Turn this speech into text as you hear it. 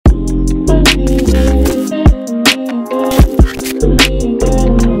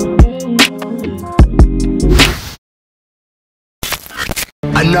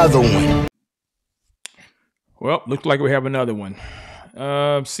another one. Well, looks like we have another one.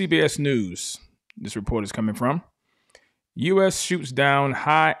 CBS News. This report is coming from. U.S. shoots down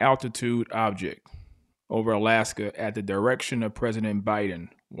high-altitude object over Alaska at the direction of President Biden,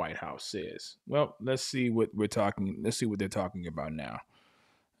 White House says. Well, let's see what they're talking about now.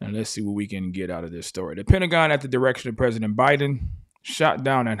 And let's see what we can get out of this story. The Pentagon, at the direction of President Biden, shot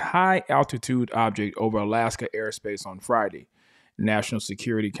down a high-altitude object over Alaska airspace on Friday. National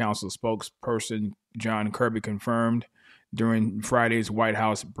Security Council spokesperson John Kirby confirmed during Friday's White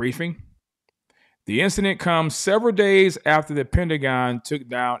House briefing. The incident comes several days after the Pentagon took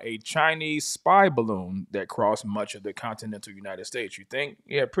down a Chinese spy balloon that crossed much of the continental United States. You think?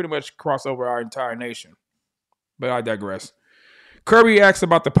 Yeah, pretty much crossed over our entire nation. But I digress. Kirby asked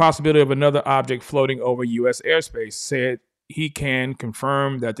about the possibility of another object floating over U.S. airspace, said he can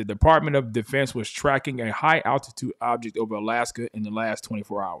confirm that the Department of Defense was tracking a high-altitude object over Alaska in the last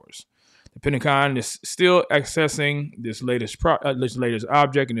 24 hours. The Pentagon is still assessing this latest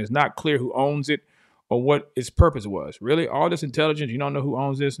object, and it's not clear who owns it or what its purpose was. Really? All this intelligence, you don't know who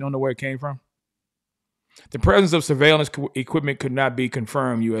owns this? You don't know where it came from? The presence of surveillance equipment could not be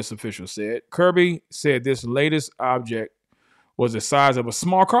confirmed, U.S. officials said. Kirby said this latest object was the size of a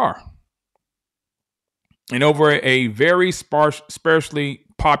small car and over a very sparsely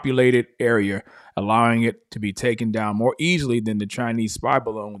populated area, allowing it to be taken down more easily than the Chinese spy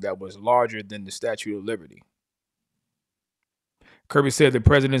balloon that was larger than the Statue of Liberty. Kirby said the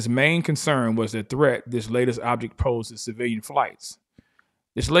president's main concern was the threat this latest object posed to civilian flights.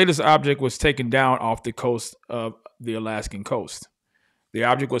 This latest object was taken down off the coast of the Alaskan coast. The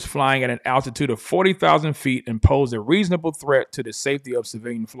object was flying at an altitude of 40,000 feet and posed a reasonable threat to the safety of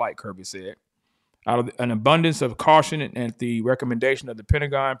civilian flight, Kirby said. Out of an abundance of caution and at the recommendation of the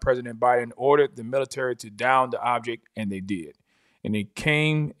Pentagon, President Biden ordered the military to down the object, and they did. And it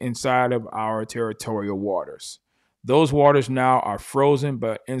came inside of our territorial waters. Those waters now are frozen,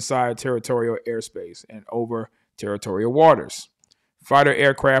 but inside territorial airspace and over territorial waters. Fighter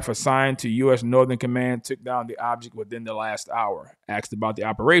aircraft assigned to U.S. Northern Command took down the object within the last hour. Asked about the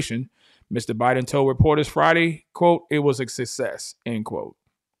operation, Mr. Biden told reporters Friday, quote, "It was a success," end quote.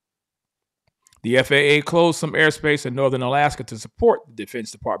 The FAA closed some airspace in northern Alaska to support the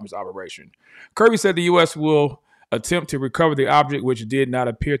Defense Department's operation. Kirby said the U.S. will attempt to recover the object, which did not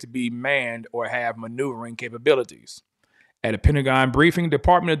appear to be manned or have maneuvering capabilities. At a Pentagon briefing,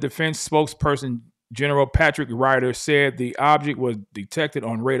 Department of Defense spokesperson General Patrick Ryder said the object was detected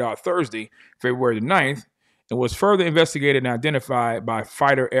on radar Thursday, February the 9th, and was further investigated and identified by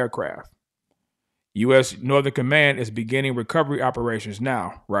fighter aircraft. U.S. Northern Command is beginning recovery operations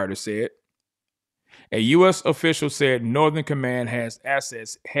now, Ryder said. A U.S. official said Northern Command has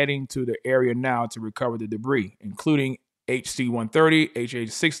assets heading to the area now to recover the debris, including HC-130,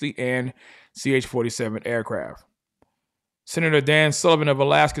 HH-60, and CH-47 aircraft. Senator Dan Sullivan of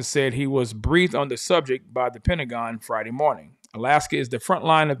Alaska said he was briefed on the subject by the Pentagon Friday morning. Alaska is the front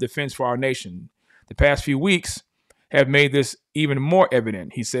line of defense for our nation. The past few weeks have made this even more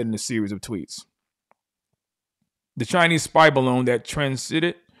evident, he said in a series of tweets. The Chinese spy balloon that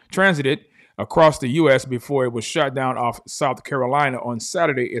transited across the U.S. before it was shot down off South Carolina on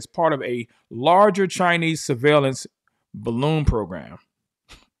Saturday is part of a larger Chinese surveillance balloon program.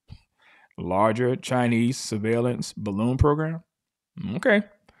 Larger Chinese surveillance balloon program? Okay.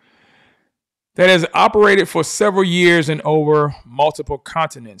 That has operated for several years and over multiple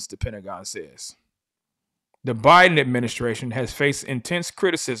continents, the Pentagon says. The Biden administration has faced intense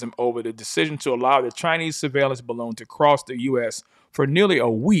criticism over the decision to allow the Chinese surveillance balloon to cross the U.S. for nearly a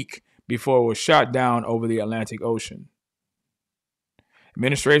week before it was shot down over the Atlantic Ocean.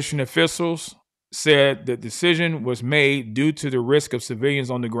 Administration officials said the decision was made due to the risk of civilians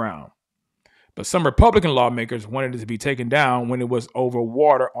on the ground. But some Republican lawmakers wanted it to be taken down when it was over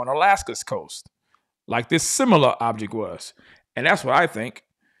water on Alaska's coast, like this similar object was. And that's what I think.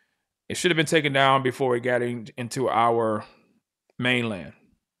 It should have been taken down before it got into our mainland.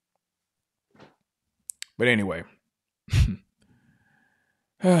 But anyway,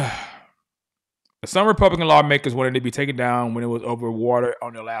 some Republican lawmakers wanted it to be taken down when it was over water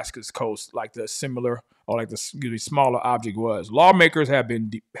on Alaska's coast, like the similar or like the smaller object was. Lawmakers have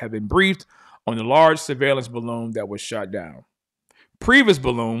been briefed on the large surveillance balloon that was shot down. Previous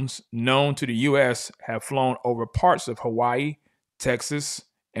balloons known to the U.S. have flown over parts of Hawaii, Texas,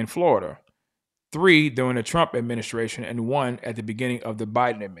 and Florida. 3 during the Trump administration and 1 at the beginning of the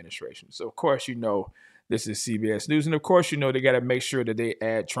Biden administration. So, of course, you know this is CBS News. And, of course, you know they got to make sure that they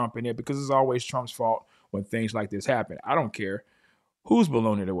add Trump in there because it's always Trump's fault when things like this happen. I don't care whose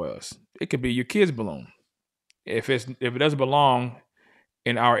balloon it was. It could be your kid's balloon. If it doesn't belong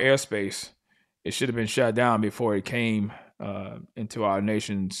in our airspace, it should have been shot down before it came into our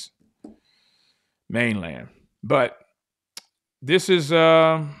nation's mainland. But this is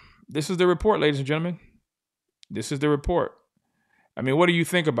the report, ladies and gentlemen. This is the report. I mean, what do you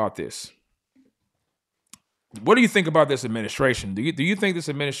think about this? What do you think about this administration? Do you think this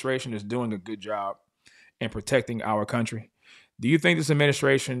administration is doing a good job in protecting our country? Do you think this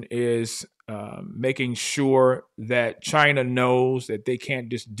administration is making sure that China knows that they can't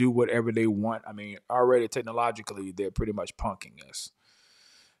just do whatever they want? I mean, already technologically, they're pretty much punking us.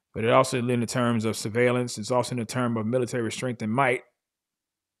 But it also in the terms of surveillance, it's also in the term of military strength and might.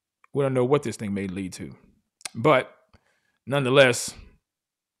 We don't know what this thing may lead to. But nonetheless,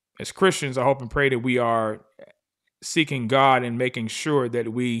 as Christians, I hope and pray that we are seeking God and making sure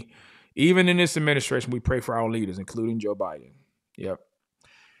that we, even in this administration, we pray for our leaders, including Joe Biden. Yep,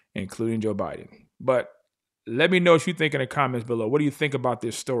 including Joe Biden. But let me know what you think in the comments below. What do you think about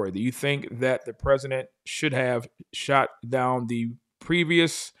this story? Do you think that the president should have shot down the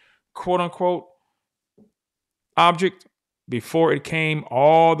previous quote-unquote object before it came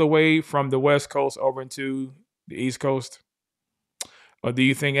all the way from the West Coast over into the East Coast? Or do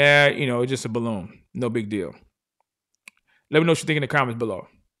you think, it's just a balloon? No big deal. Let me know what you think in the comments below.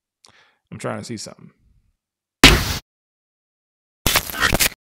 I'm trying to see something.